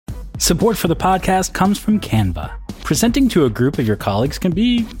Support for the podcast comes from Canva. Presenting to a group of your colleagues can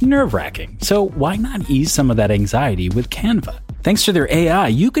be nerve-wracking, so why not ease some of that anxiety with Canva? Thanks to their AI,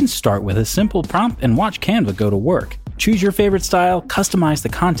 you can start with a simple prompt and watch Canva go to work. Choose your favorite style, customize the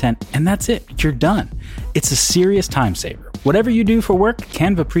content, and that's it. You're done. It's a serious time saver. Whatever you do for work,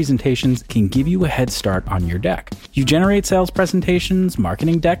 Canva presentations can give you a head start on your deck. You generate sales presentations,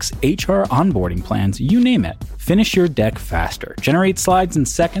 marketing decks, HR onboarding plans, you name it. Finish your deck faster. Generate slides in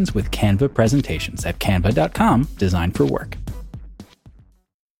seconds with Canva presentations at canva.com, designed for work.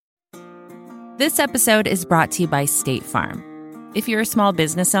 This episode is brought to you by State Farm. If you're a small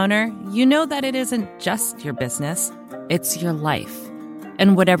business owner, you know that it isn't just your business, it's your life.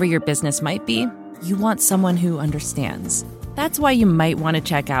 And whatever your business might be, you want someone who understands. That's why you might want to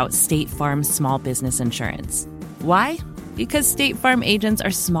check out State Farm's small business insurance. Why? Because State Farm agents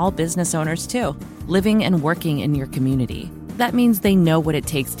are small business owners too, living and working in your community. That means they know what it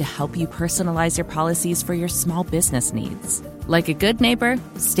takes to help you personalize your policies for your small business needs. Like a good neighbor,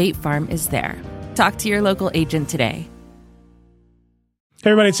 State Farm is there. Talk to your local agent today. Hey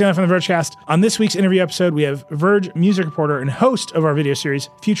everybody, it's Dan from the Vergecast. On this week's interview episode, we have Verge music reporter and host of our video series,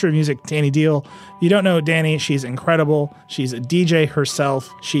 Future of Music, Dani Deahl. If you don't know Dani, she's incredible. She's a DJ herself.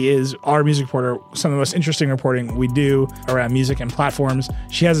 She is our music reporter, some of the most interesting reporting we do around music and platforms.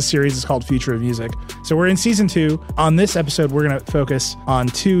 She has a series that's called Future of Music. So we're in season 2. On this episode, we're going to focus on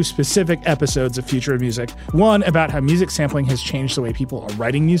 2 specific episodes of Future of Music. One about how music sampling has changed the way people are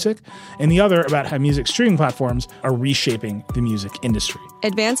writing music, and the other about how music streaming platforms are reshaping the music industry.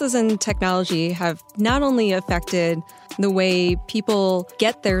 Advances in technology have not only affected the way people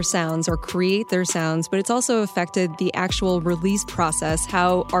get their sounds or create their sounds, but it's also affected the actual release process,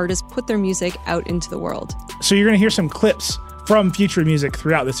 how artists put their music out into the world. So you're going to hear some clips from Future Music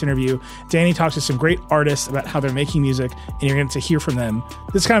throughout this interview. Dani talks to some great artists about how they're making music, and you're going to hear from them.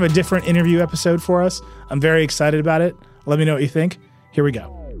 This is kind of a different interview episode for us. I'm very excited about it. Let me know what you think. Here we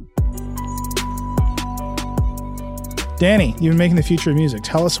go. Dani, you've been making The Future of Music.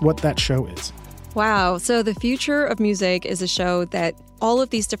 Tell us what that show is. Wow. So The Future of Music is a show that all of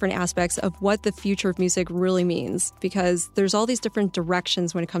these different aspects of what the future of music really means, because there's all these different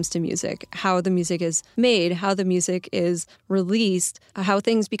directions when it comes to music, how the music is made, how the music is released, how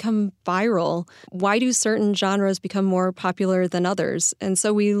things become viral. Why do certain genres become more popular than others? And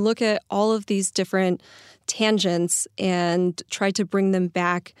so we look at all of these different tangents and try to bring them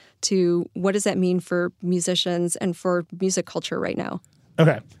back to what does that mean for musicians and for music culture right now.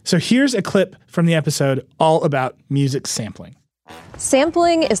 Okay, so here's a clip from the episode all about music sampling.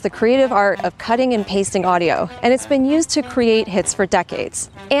 Sampling is the creative art of cutting and pasting audio, and it's been used to create hits for decades.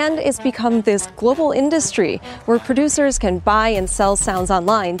 And it's become this global industry where producers can buy and sell sounds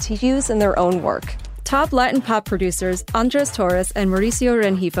online to use in their own work. Top Latin pop producers Andres Torres and Mauricio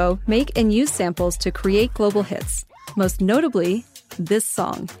Rengifo make and use samples to create global hits. Most notably, this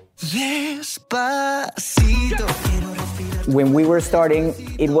song. When we were starting,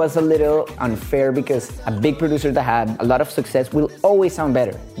 it was a little unfair because a big producer that had a lot of success will always sound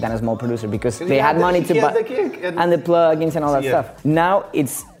better than a small producer because they had money to buy and the plugins and all that stuff. Now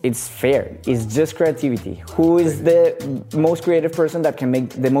it's fair. It's just creativity. Who is the most creative person that can make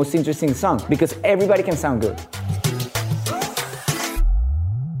the most interesting song? Because everybody can sound good.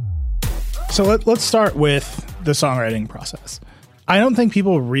 So let's start with the songwriting process. I don't think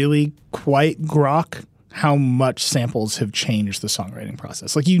people really quite grok how much samples have changed the songwriting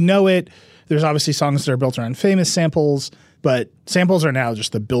process. Like, you know it. There's obviously songs that are built around famous samples, but samples are now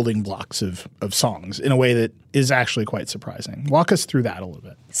just the building blocks of songs in a way that is actually quite surprising. Walk us through that a little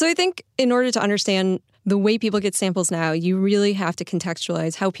bit. So I think in order to understand the way people get samples now, you really have to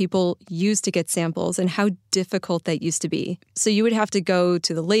contextualize how people used to get samples and how difficult that used to be. So you would have to go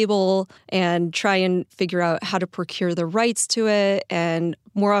to the label and try and figure out how to procure the rights to it. And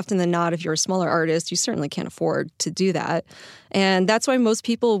more often than not, if you're a smaller artist, you certainly can't afford to do that. And that's why most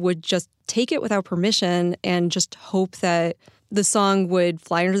people would just take it without permission and just hope that the song would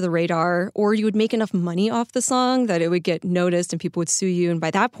fly under the radar, or you would make enough money off the song that it would get noticed and people would sue you. And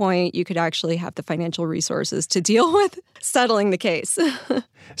by that point, you could actually have the financial resources to deal with settling the case.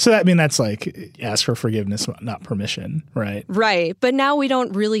 So that's like ask for forgiveness, not permission, right? Right. But now we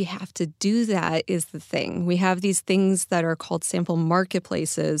don't really have to do that is the thing. We have these things that are called sample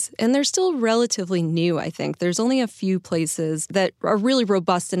marketplaces, and they're still relatively new, I think. There's only a few places that are really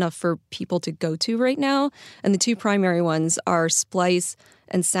robust enough for people to go to right now. And the 2 primary ones are Splice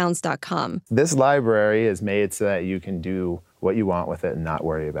and Sounds.com. This library is made so that you can do what you want with it and not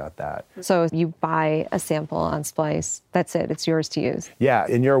worry about that. So you buy a sample on Splice, that's it, it's yours to use. Yeah,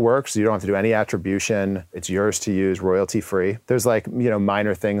 in your works, you don't have to do any attribution. It's yours to use, royalty free. There's like,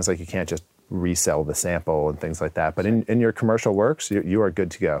 minor things like you can't just resell the sample and things like that. But in your commercial works, you are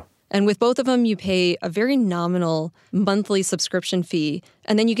good to go. And with both of them, you pay a very nominal monthly subscription fee,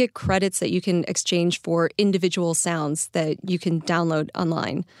 and then you get credits that you can exchange for individual sounds that you can download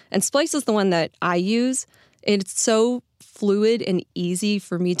online. And Splice is the one that I use. It's so fluid and easy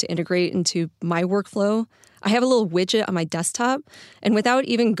for me to integrate into my workflow. I have a little widget on my desktop, and without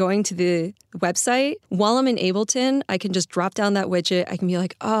even going to the website, while I'm in Ableton, I can just drop down that widget. I can be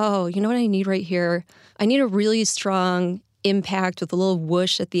like, oh, you know what I need right here? I need a really strong impact with a little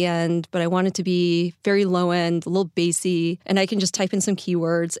whoosh at the end, but I want it to be very low end, a little bassy, and I can just type in some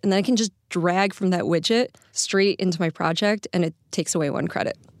keywords, and then I can just drag from that widget straight into my project, and it takes away 1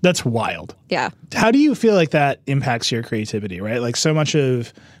 credit. That's wild. Yeah. How do you feel like that impacts your creativity, right? Like so much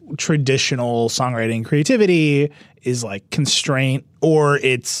of traditional songwriting creativity is like constraint, or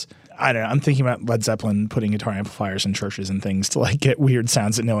it's, I don't know, I'm thinking about Led Zeppelin putting guitar amplifiers in churches and things to like get weird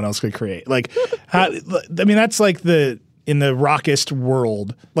sounds that no one else could create. Like, that's like in the rockist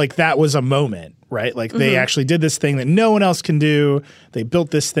world, like that was a moment, right? Like they actually did this thing that no one else can do. They built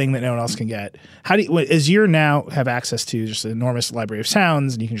this thing that no one else can get. How do you, as you now have access to just an enormous library of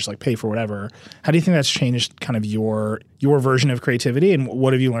sounds and you can just like pay for whatever, how do you think that's changed kind of your version of creativity, and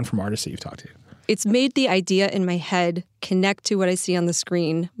what have you learned from artists that you've talked to? It's made the idea in my head connect to what I see on the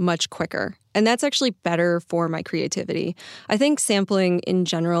screen much quicker. And that's actually better for my creativity. I think sampling in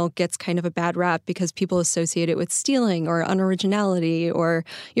general gets kind of a bad rap because people associate it with stealing or unoriginality, or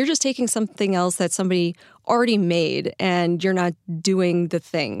you're just taking something else that somebody already made and you're not doing the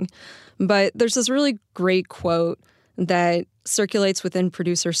thing. But there's this really great quote that circulates within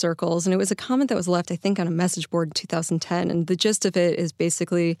producer circles, and it was a comment that was left, I think, on a message board in 2010. And the gist of it is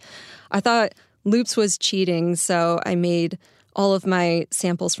basically, I thought loops was cheating, so I made all of my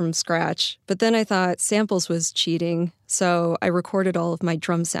samples from scratch. But then I thought samples was cheating, so I recorded all of my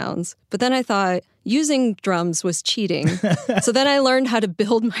drum sounds. But then I thought using drums was cheating. So then I learned how to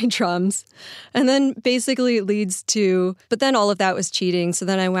build my drums. And then basically it leads to, but then all of that was cheating. So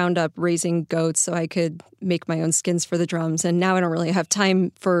then I wound up raising goats so I could make my own skins for the drums. And now I don't really have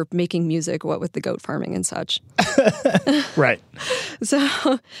time for making music, what with the goat farming and such. Right. So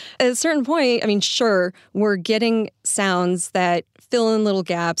at a certain point, I mean, sure, we're getting sounds that fill in little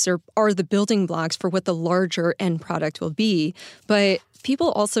gaps or are the building blocks for what the larger end product will be. But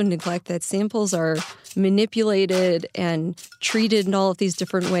people also neglect that samples are manipulated and treated in all of these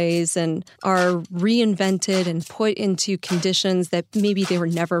different ways and are reinvented and put into conditions that maybe they were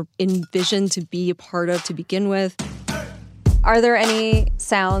never envisioned to be a part of to begin with. Are there any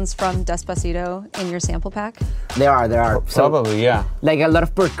sounds from Despacito in your sample pack? There are. Probably, yeah. Like a lot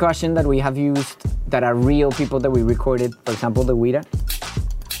of percussion that we have used that are real people that we recorded. For example, the Ouida.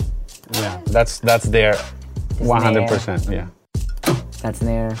 Yeah, that's there 100%, yeah. That's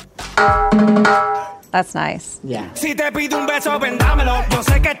there. That's nice. Yeah. Si te pido un beso, vendámelo. Yo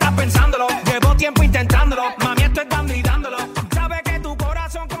sé que estás pensándolo. Llevo tiempo intentándolo. Mami, estoy dándolo. Sabe que tu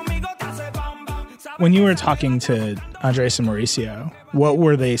corazón conmigo te hace bam bam. When you were talking to Andres and Mauricio, what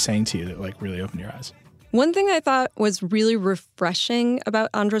were they saying to you that like really opened your eyes? One thing I thought was really refreshing about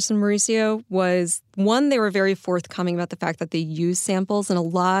Andres and Mauricio was, one, they were very forthcoming about the fact that they use samples, and a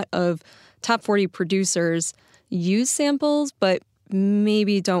lot of top 40 producers use samples, but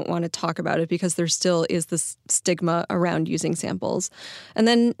maybe don't want to talk about it because there still is this stigma around using samples. And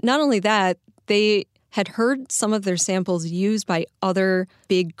then not only that, they had heard some of their samples used by other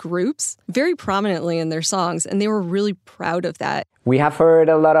big groups very prominently in their songs, and they were really proud of that. We have heard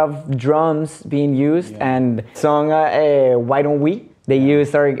a lot of drums being used, and song Why Don't We? They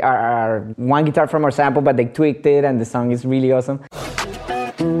used our one guitar from our sample, but they tweaked it, and the song is really awesome.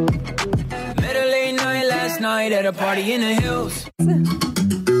 Late night last night at a party in the hills.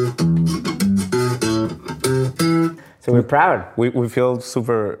 So we're proud. We feel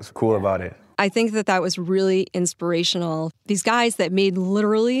super cool about it. I think that that was really inspirational. These guys that made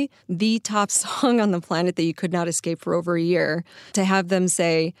literally the top song on the planet that you could not escape for over a year, to have them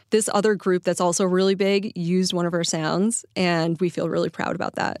say, this other group that's also really big used one of our sounds, and we feel really proud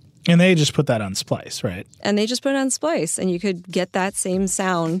about that. And they just put that on Splice, right? And they just put it on Splice, and you could get that same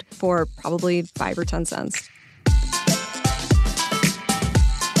sound for probably 5 or 10 cents.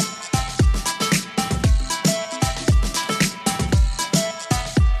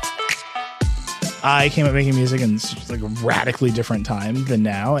 I came up making music in such like a radically different time than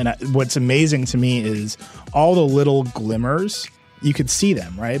now. And what's amazing to me is all the little glimmers you could see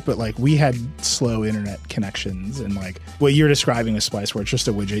them, right? But like we had slow internet connections, and like what you're describing with Splice, where it's just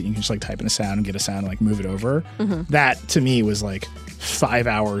a widget, you can just like type in a sound and get a sound and like move it over. That to me was like 5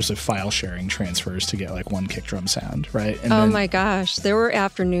 hours of file sharing transfers to get like one kick drum sound, right? And oh my gosh. There were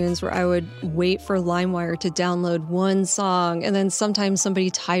afternoons where I would wait for LimeWire to download one song, and then sometimes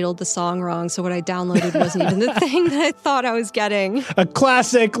somebody titled the song wrong, so what I downloaded wasn't even the thing that I thought I was getting. A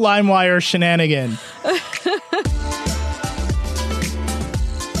classic LimeWire shenanigan.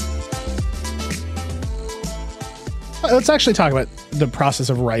 Let's actually talk about the process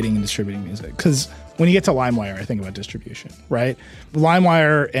of writing and distributing music, because when you get to LimeWire, I think about distribution, right?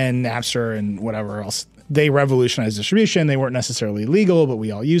 LimeWire and Napster and whatever else, they revolutionized distribution. They weren't necessarily legal, but we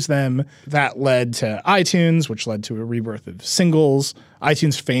all use them. That led to iTunes, which led to a rebirth of singles.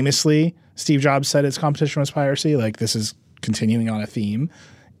 iTunes famously, Steve Jobs said its competition was piracy. Like, this is continuing on a theme.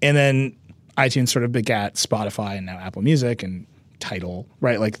 And then iTunes sort of begat Spotify and now Apple Music and Tidal,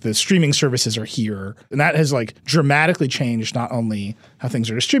 right? Like the streaming services are here. And that has like dramatically changed not only how things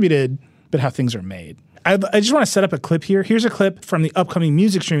are distributed, but how things are made. I just want to set up a clip here. Here's a clip from the upcoming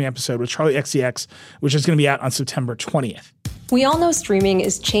music streaming episode with Charlie XCX, which is going to be out on September 20th. We all know streaming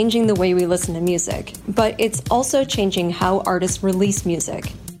is changing the way we listen to music, but it's also changing how artists release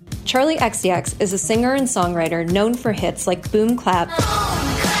music. Charlie XCX is a singer and songwriter known for hits like Boom Clap,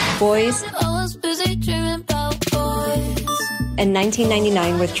 Boys, and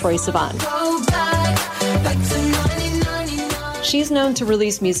 1999 with Troye Sivan. She's known to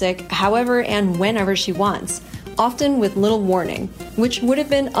release music however and whenever she wants, often with little warning, which would have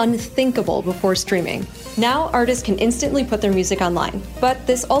been unthinkable before streaming. Now, artists can instantly put their music online, but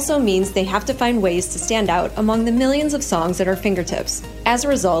this also means they have to find ways to stand out among the millions of songs at our fingertips. As a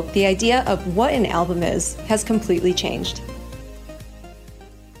result, the idea of what an album is has completely changed.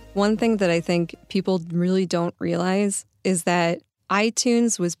 One thing that I think people really don't realize is that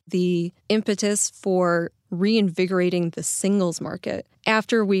iTunes was the impetus for reinvigorating the singles market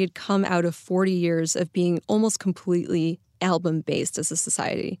after we had come out of 40 years of being almost completely album-based as a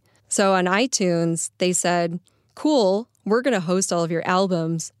society. So on iTunes, they said, cool, we're going to host all of your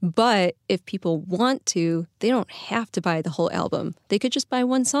albums, but if people want to, they don't have to buy the whole album. They could just buy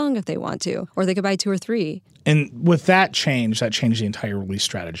one song if they want to, or they could buy 2 or 3. And with that changed the entire release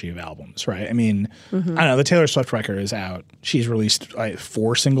strategy of albums, right? I mean, I don't know, the Taylor Swift record is out. She's released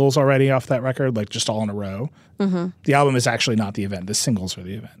 4 singles already off that record, like just all in a row. The album is actually not the event. The singles are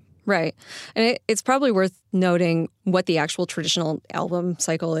the event. Right. And it's probably worth noting what the actual traditional album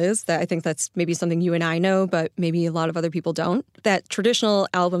cycle is. That I think that's maybe something you and I know, but maybe a lot of other people don't. That traditional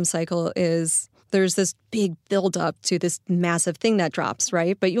album cycle is there's this big buildup to this massive thing that drops,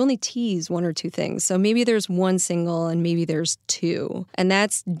 right? But you only tease 1 or 2 things. So maybe there's 1 single and maybe there's 2. And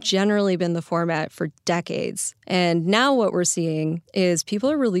that's generally been the format for decades. And now what we're seeing is people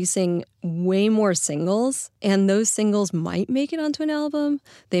are releasing way more singles, and those singles might make it onto an album.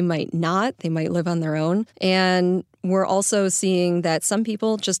 They might not. They might live on their own. And we're also seeing that some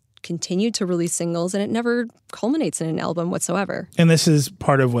people just continue to release singles and it never culminates in an album whatsoever. And this is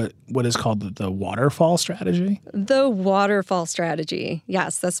part of what is called the waterfall strategy? The waterfall strategy.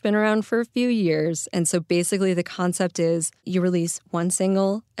 Yes, that's been around for a few years. And so basically the concept is you release 1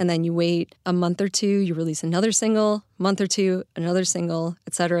 single and then you wait a month or 2, you release another single, month or 2, another single,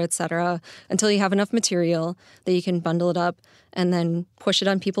 et cetera, until you have enough material that you can bundle it up and then push it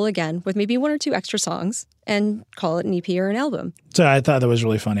on people again with maybe 1 or 2 extra songs and call it an EP or an album. So I thought that was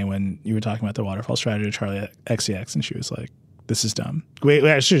really funny when you were talking about the waterfall strategy of Charlie XCX, and she was like, this is dumb. Wait,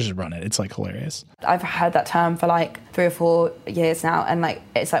 I should just run it. It's like hilarious. I've heard that term for like 3 or 4 years now, and like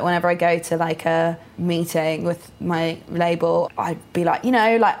it's like whenever I go to like a meeting with my label, I'd be like,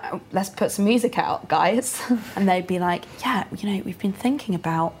 let's put some music out, guys. And they'd be like, yeah, we've been thinking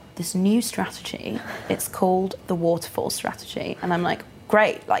about this new strategy. It's called the waterfall strategy. And I'm like,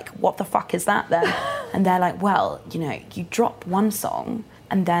 great, like what the fuck is that then? And they're like, well, you drop 1 song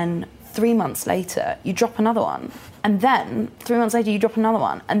and then 3 months later you drop another one, and then 3 months later you drop another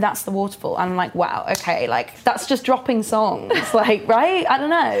one, and that's the waterfall. And I'm like, wow, okay, like that's just dropping songs, like, right? I don't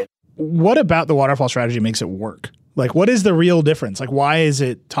know. What about the waterfall strategy makes it work? Like, what is the real difference? Like, why is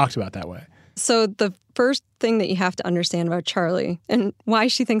it talked about that way? So the first thing that you have to understand about Charlie and why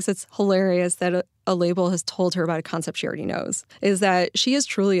she thinks it's hilarious that a label has told her about a concept she already knows is that she is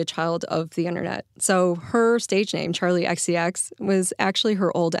truly a child of the internet. So her stage name, Charlie XCX, was actually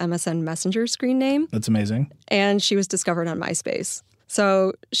her old MSN Messenger screen name. That's amazing. And she was discovered on MySpace.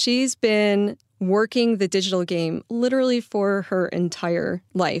 So she's been working the digital game literally for her entire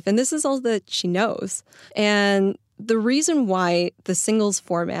life. And this is all that she knows. And The reason why the singles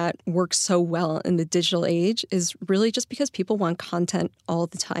format works so well in the digital age is really just because people want content all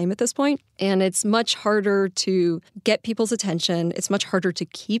the time at this point. And it's much harder to get people's attention. It's much harder to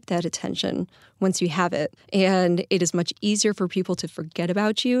keep that attention once you have it. And it is much easier for people to forget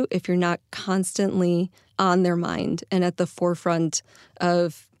about you if you're not constantly on their mind and at the forefront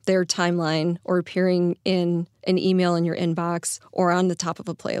of their timeline or appearing in an email in your inbox or on the top of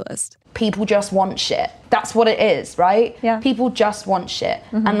a playlist. People just want shit. That's what it is, right? Yeah. People just want shit.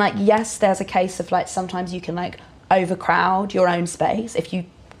 Mm-hmm. And like, yes, there's a case of like, sometimes you can like overcrowd your own space if you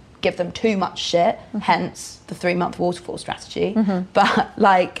give them too much shit, hence the 3-month waterfall strategy. But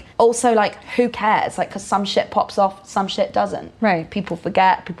like, also like, who cares? Like, cause some shit pops off, some shit doesn't. Right. People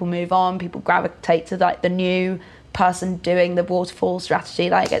forget, people move on, people gravitate to like the new person doing the waterfall strategy.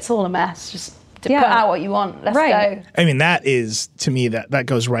 Like, it's all a mess. Just to put out what you want. Let's go. I mean, that is, to me, that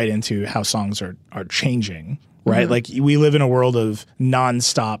goes right into how songs are changing, right? Like, we live in a world of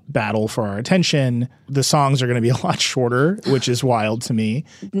nonstop battle for our attention. The songs are going to be a lot shorter, which is wild to me.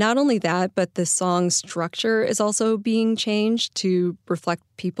 Not only that, but the song structure is also being changed to reflect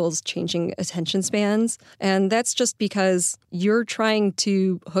people's changing attention spans. And that's just because you're trying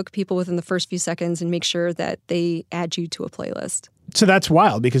to hook people within the first few seconds and make sure that they add you to a playlist. So that's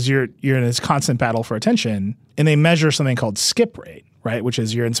wild because you're in this constant battle for attention, and they measure something called skip rate, right? Which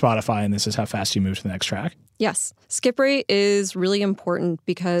is you're in Spotify and this is how fast you move to the next track. Yes. Skip rate is really important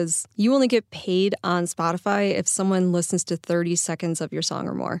because you only get paid on Spotify if someone listens to 30 seconds of your song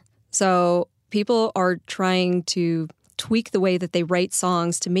or more. So people are trying to tweak the way that they write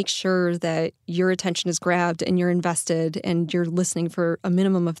songs to make sure that your attention is grabbed and you're invested and you're listening for a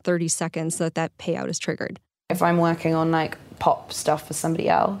minimum of 30 seconds so that payout is triggered. If I'm working on like pop stuff for somebody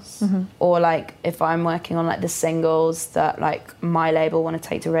else, or like if I'm working on like the singles that like my label want to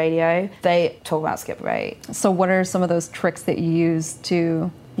take to radio, they talk about skip rate. So what are some of those tricks that you use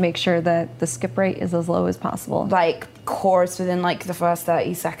to make sure that the skip rate is as low as possible? Like chorus within like the first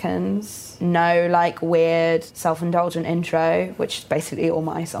 30 seconds, no like weird self-indulgent intro, which is basically all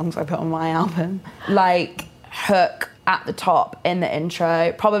my songs I put on my album. Like hook at the top in the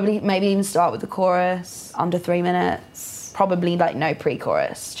intro, probably maybe even start with the chorus, under 3 minutes, probably like no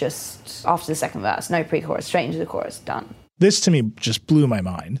pre-chorus, just after the second verse, no pre-chorus, straight into the chorus, done. This to me just blew my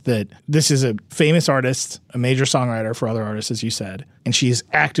mind that this is a famous artist, a major songwriter for other artists, as you said, and she's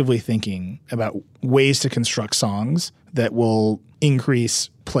actively thinking about ways to construct songs that will increase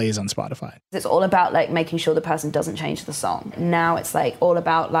plays on Spotify. It's all about like making sure the person doesn't change the song. Now it's like all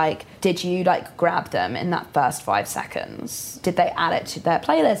about like, did you like grab them in that first 5 seconds? Did they add it to their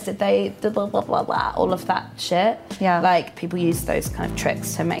playlist? Did they blah, blah, blah, blah, all of that shit? Yeah. Like people use those kind of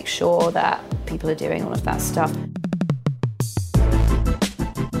tricks to make sure that people are doing all of that stuff.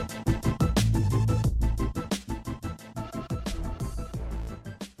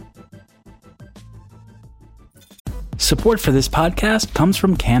 Support for this podcast comes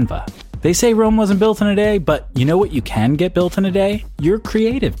from Canva. They say Rome wasn't built in a day, but you know what you can get built in a day? Your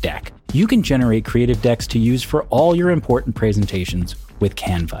creative deck. You can generate creative decks to use for all your important presentations with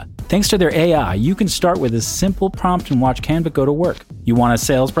Canva. Thanks to their AI, you can start with a simple prompt and watch Canva go to work. You want a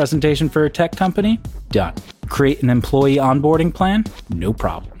sales presentation for a tech company? Done. Create an employee onboarding plan? No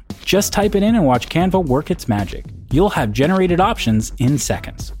problem. Just type it in and watch Canva work its magic. You'll have generated options in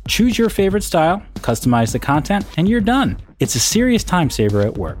seconds. Choose your favorite style, customize the content, and you're done. It's a serious time saver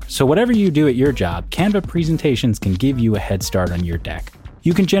at work, so whatever you do at your job, Canva presentations can give you a head start on your deck.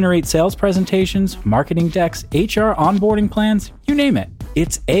 You can generate sales presentations, marketing decks, HR onboarding plans, you name it.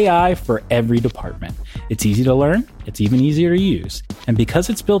 It's AI for every department. It's easy to learn, it's even easier to use. And because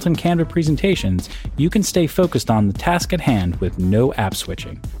it's built in Canva presentations, you can stay focused on the task at hand with no app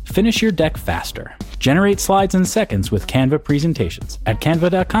switching. Finish your deck faster. Generate slides in seconds with Canva presentations at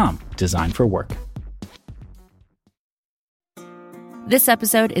canva.com, designed for work. This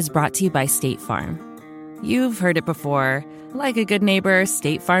episode is brought to you by State Farm. You've heard it before. Like a good neighbor,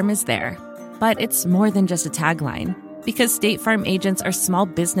 State Farm is there. But it's more than just a tagline. Because State Farm agents are small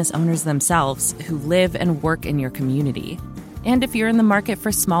business owners themselves who live and work in your community. And if you're in the market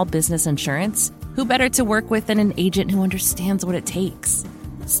for small business insurance, who better to work with than an agent who understands what it takes?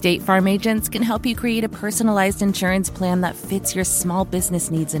 State Farm agents can help you create a personalized insurance plan that fits your small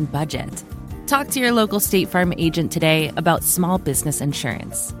business needs and budget. Talk to your local State Farm agent today about small business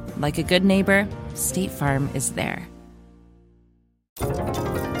insurance. Like a good neighbor, State Farm is there.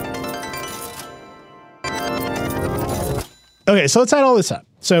 Okay, so let's add all this up.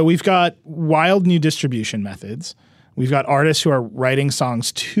 So we've got wild new distribution methods. We've got artists who are writing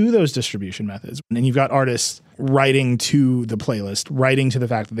songs to those distribution methods. And then you've got artists writing to the playlist, writing to the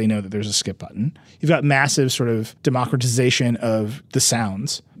fact that they know that there's a skip button. You've got massive sort of democratization of the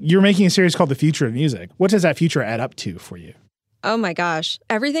sounds. You're making a series called The Future of Music. What does that future add up to for you? Oh my gosh.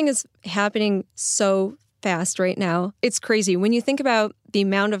 Everything is happening so fast right now. It's crazy. When you think about the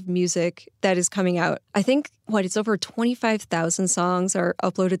amount of music that is coming out, I think, it's over 25,000 songs are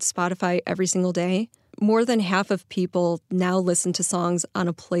uploaded to Spotify every single day. More than half of people now listen to songs on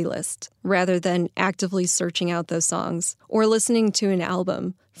a playlist rather than actively searching out those songs or listening to an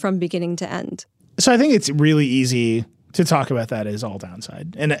album from beginning to end. So I think it's really easy to talk about that as all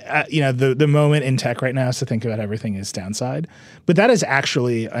downside. And, the moment in tech right now is to think about everything as downside. But that is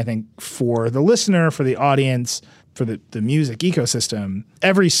actually, I think, for the listener, for the audience, for the music ecosystem,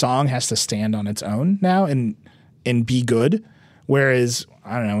 every song has to stand on its own now and be good. Whereas,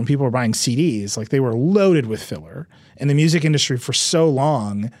 I don't know, when people were buying CDs, like they were loaded with filler. And the music industry for so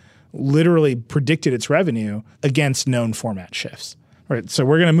long literally predicted its revenue against known format shifts. Right? So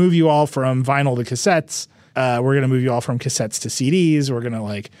we're going to move you all from vinyl to cassettes. We're going to move you all from cassettes to CDs. We're going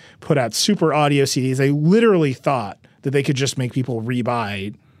to put out super audio CDs. They literally thought that they could just make people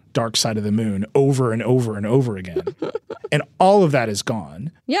rebuy Dark Side of the Moon over and over and over again. And all of that is gone.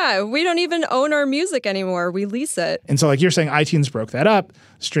 Yeah, we don't even own our music anymore. We lease it. And so like you're saying, iTunes broke that up.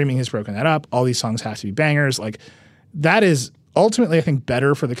 Streaming has broken that up. All these songs have to be bangers. Like that is ultimately, I think,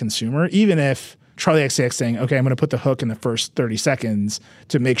 better for the consumer, even if Charlie XCX saying, okay, I'm going to put the hook in the first 30 seconds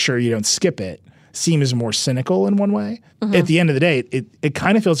to make sure you don't skip it, seems more cynical in one way. Mm-hmm. At the end of the day, it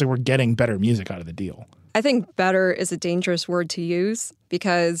kind of feels like we're getting better music out of the deal. I think better is a dangerous word to use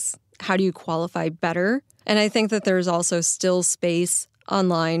because how do you qualify better? And I think that there's also still space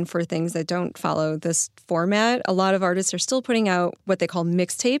online for things that don't follow this format. A lot of artists are still putting out what they call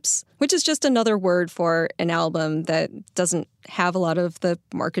mixtapes, which is just another word for an album that doesn't have a lot of the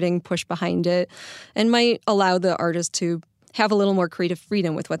marketing push behind it and might allow the artist to have a little more creative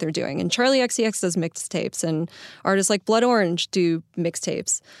freedom with what they're doing. And Charlie XCX does mixtapes, and artists like Blood Orange do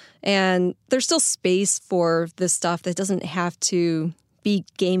mixtapes. And there's still space for this stuff that doesn't have to be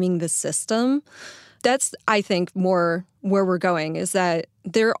gaming the system. That's, I think, more where we're going, is that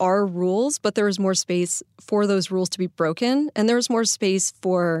there are rules, but there is more space for those rules to be broken, and there's more space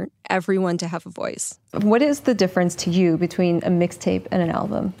for everyone to have a voice. What is the difference to you between a mixtape and an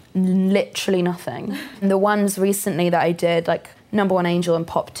album? Literally nothing. The ones recently that I did, like Number One Angel and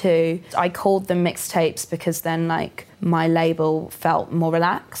Pop 2, I called them mixtapes because then my label felt more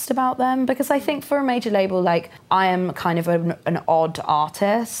relaxed about them, because I think for a major label, I am kind of an odd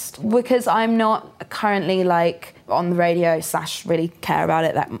artist because I'm not currently on the radio / really care about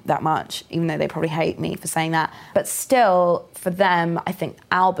it that much, even though they probably hate me for saying that. But still, for them, I think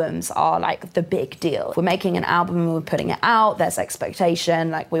albums are the big deal. We're making an album and we're putting it out, there's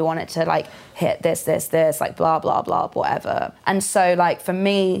expectation, we want it to hit this, blah, blah, blah, whatever. And so for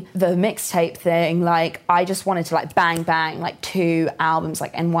me, the mixtape thing, I just wanted to bang, 2 albums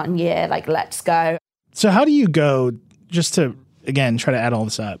in 1 year, let's go. So how do you go, just to, again, try to add all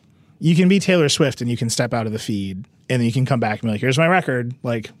this up, you can be Taylor Swift and you can step out of the feed and then you can come back and be here's my record.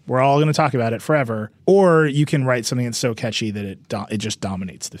 We're all going to talk about it forever. Or you can write something that's so catchy that it just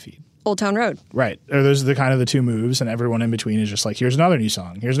dominates the feed. Old Town Road. Right. Or those are the two moves, and everyone in between is just here's another new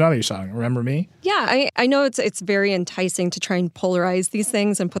song. Here's another new song. Remember me? Yeah, I know it's very enticing to try and polarize these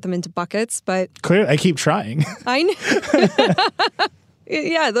things and put them into buckets, but clearly I keep trying. I know.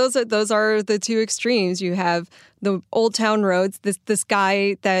 Yeah, those are the two extremes. You have the Old Town Roads. This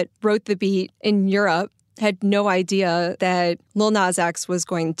guy that wrote the beat in Europe had no idea that Lil Nas X was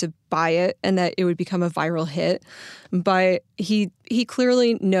going to buy it and that it would become a viral hit. But he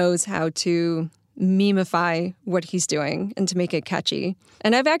clearly knows how to memeify what he's doing and to make it catchy.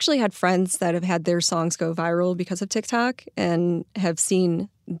 And I've actually had friends that have had their songs go viral because of TikTok and have seen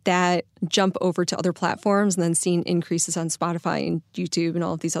that jump over to other platforms and then seen increases on Spotify and YouTube and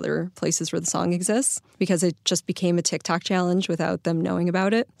all of these other places where the song exists because it just became a TikTok challenge without them knowing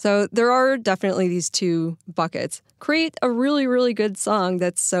about it. So there are definitely these two buckets. Create a really, really good song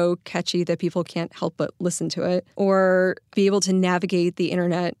that's so catchy that people can't help but listen to it, or be able to navigate the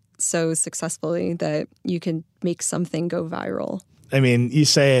internet so successfully that you can make something go viral. I mean, you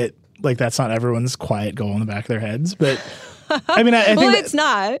say it like that's not everyone's quiet goal in the back of their heads, but I mean, I think well, it's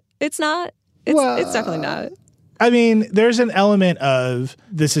not. It's not. It's definitely not. I mean, there's an element of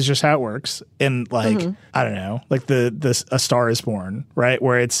this is just how it works, and I don't know, A Star Is Born, right?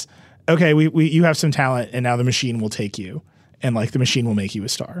 Where it's okay, you have some talent, and now the machine will take you, and like the machine will make you a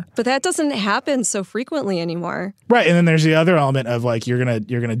star. But that doesn't happen so frequently anymore. Right. And then there's the other element of like you're gonna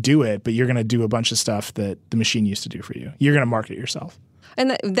do it, but you're gonna do a bunch of stuff that the machine used to do for you. You're gonna market it yourself.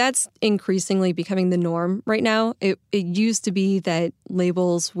 And that's increasingly becoming the norm right now. It used to be that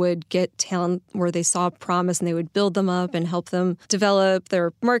labels would get talent where they saw promise and they would build them up and help them develop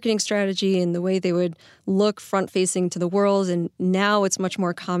their marketing strategy and the way they would look front-facing to the world. And now it's much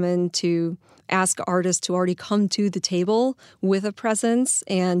more common to ask artists to already come to the table with a presence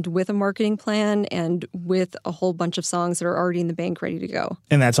and with a marketing plan and with a whole bunch of songs that are already in the bank ready to go.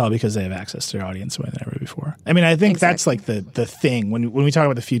 And that's all because they have access to their audience way than ever before. I mean, I think that's like the thing. When we talk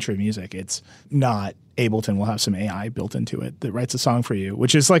about the future of music, it's not Ableton will have some AI built into it that writes a song for you,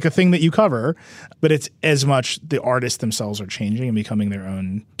 which is like a thing that you cover, but it's as much the artists themselves are changing and becoming their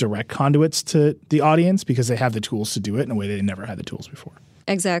own direct conduits to the audience because they have the tools to do it in a way they never had the tools before.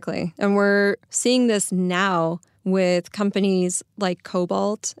 Exactly. And we're seeing this now with companies like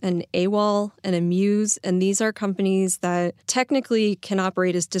Cobalt and AWOL and Amuse. And these are companies that technically can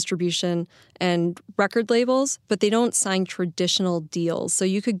operate as distribution and record labels, but they don't sign traditional deals. So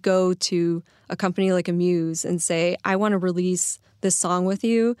you could go to a company like Amuse and say, I want to release this song with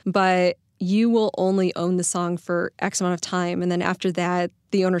you, but you will only own the song for X amount of time. And then after that,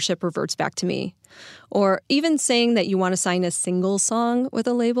 the ownership reverts back to me. Or even saying that you want to sign a single song with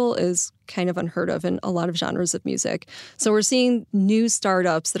a label is kind of unheard of in a lot of genres of music. So we're seeing new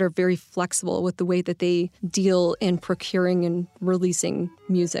startups that are very flexible with the way that they deal in procuring and releasing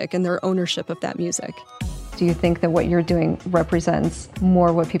music and their ownership of that music. Do you think that what you're doing represents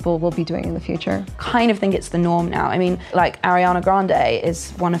more what people will be doing in the future? Kind of think it's the norm now. I mean, like Ariana Grande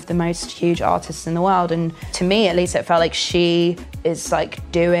is one of the most huge artists in the world, and to me at least it felt like she is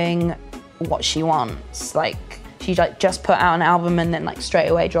like doing what she wants. Like she like just put out an album and then like straight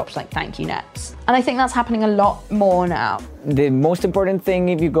away drops like thank you next. And I think that's happening a lot more now. The most important thing,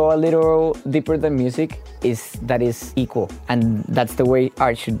 if you go a little deeper than music, is that it's equal. And that's the way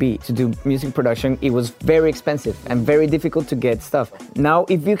art should be. To do music production, it was very expensive and very difficult to get stuff. Now,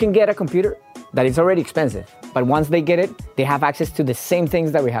 if you can get a computer, that is already expensive. But once they get it, they have access to the same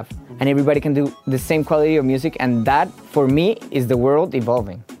things that we have. And everybody can do the same quality of music. And that, for me, is the world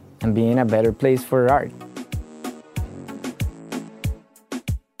evolving and being a better place for art.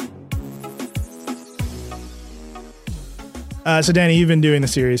 So Dani, you've been doing the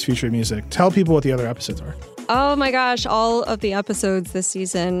series Future of Music. Tell people what the other episodes are. Oh my gosh, all of the episodes this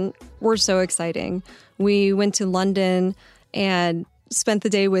season were so exciting. We went to London and spent the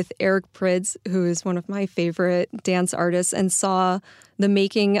day with Eric Prydz, who is one of my favorite dance artists, and saw the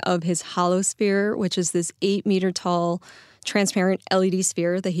making of his Holosphere, which is this 8-meter tall transparent LED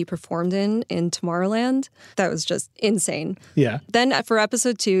sphere that he performed in Tomorrowland. That was just insane. Yeah. Then for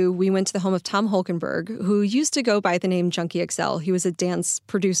episode 2, we went to the home of Tom Holkenberg, who used to go by the name Junkie XL. He was a dance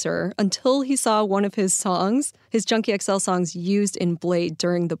producer until he saw one of his songs, his Junkie XL songs, used in Blade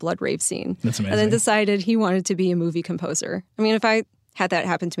during the Blood Rave scene. That's amazing. And then decided he wanted to be a movie composer. I mean, if I had that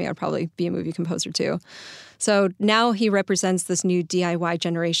happen to me, I'd probably be a movie composer too. So now he represents this new DIY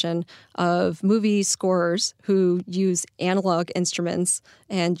generation of movie scorers who use analog instruments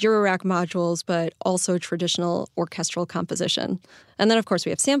and Eurorack modules, but also traditional orchestral composition. And then, of course, we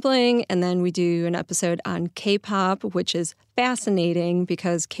have sampling, and then we do an episode on K-pop, which is fascinating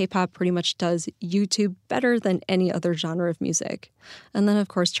because K-pop pretty much does YouTube better than any other genre of music. And then, of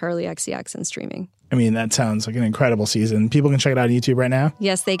course, Charlie XCX and streaming. I mean, that sounds like an incredible season. People can check it out on YouTube right now?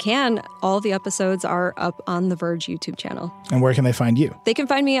 Yes, they can. All the episodes are up on the Verge YouTube channel. And where can they find you? They can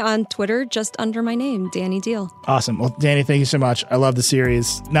find me on Twitter just under my name, Dani Deahl. Awesome. Well, Dani, thank you so much. I love the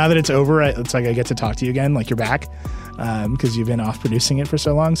series. Now that it's over, it's like I get to talk to you again, like you're back, because you've been off producing it for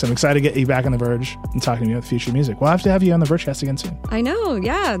so long. So I'm excited to get you back on The Verge and talking to me about future music. We'll have to have you on the Vergecast again soon. I know.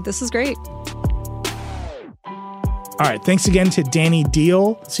 Yeah, this is great. All right, thanks again to Dani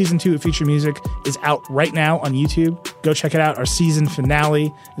Deahl. Season 2 of Future Music is out right now on YouTube. Go check it out. Our season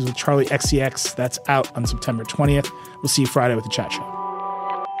finale is with Charlie XCX. That's out on September 20th. We'll see you Friday with the Chat Show.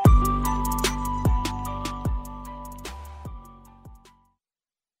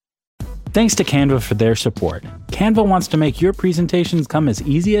 Thanks to Canva for their support. Canva wants to make your presentations come as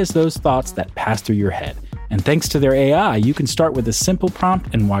easy as those thoughts that pass through your head. And thanks to their AI, you can start with a simple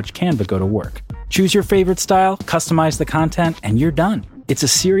prompt and watch Canva go to work. Choose your favorite style, customize the content, and you're done. It's a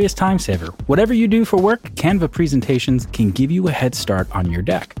serious time saver. Whatever you do for work, Canva presentations can give you a head start on your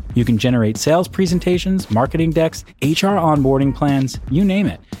deck. You can generate sales presentations, marketing decks, HR onboarding plans, you name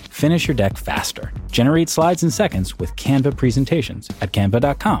it. Finish your deck faster. Generate slides in seconds with Canva presentations at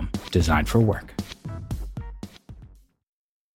canva.com. Designed for work.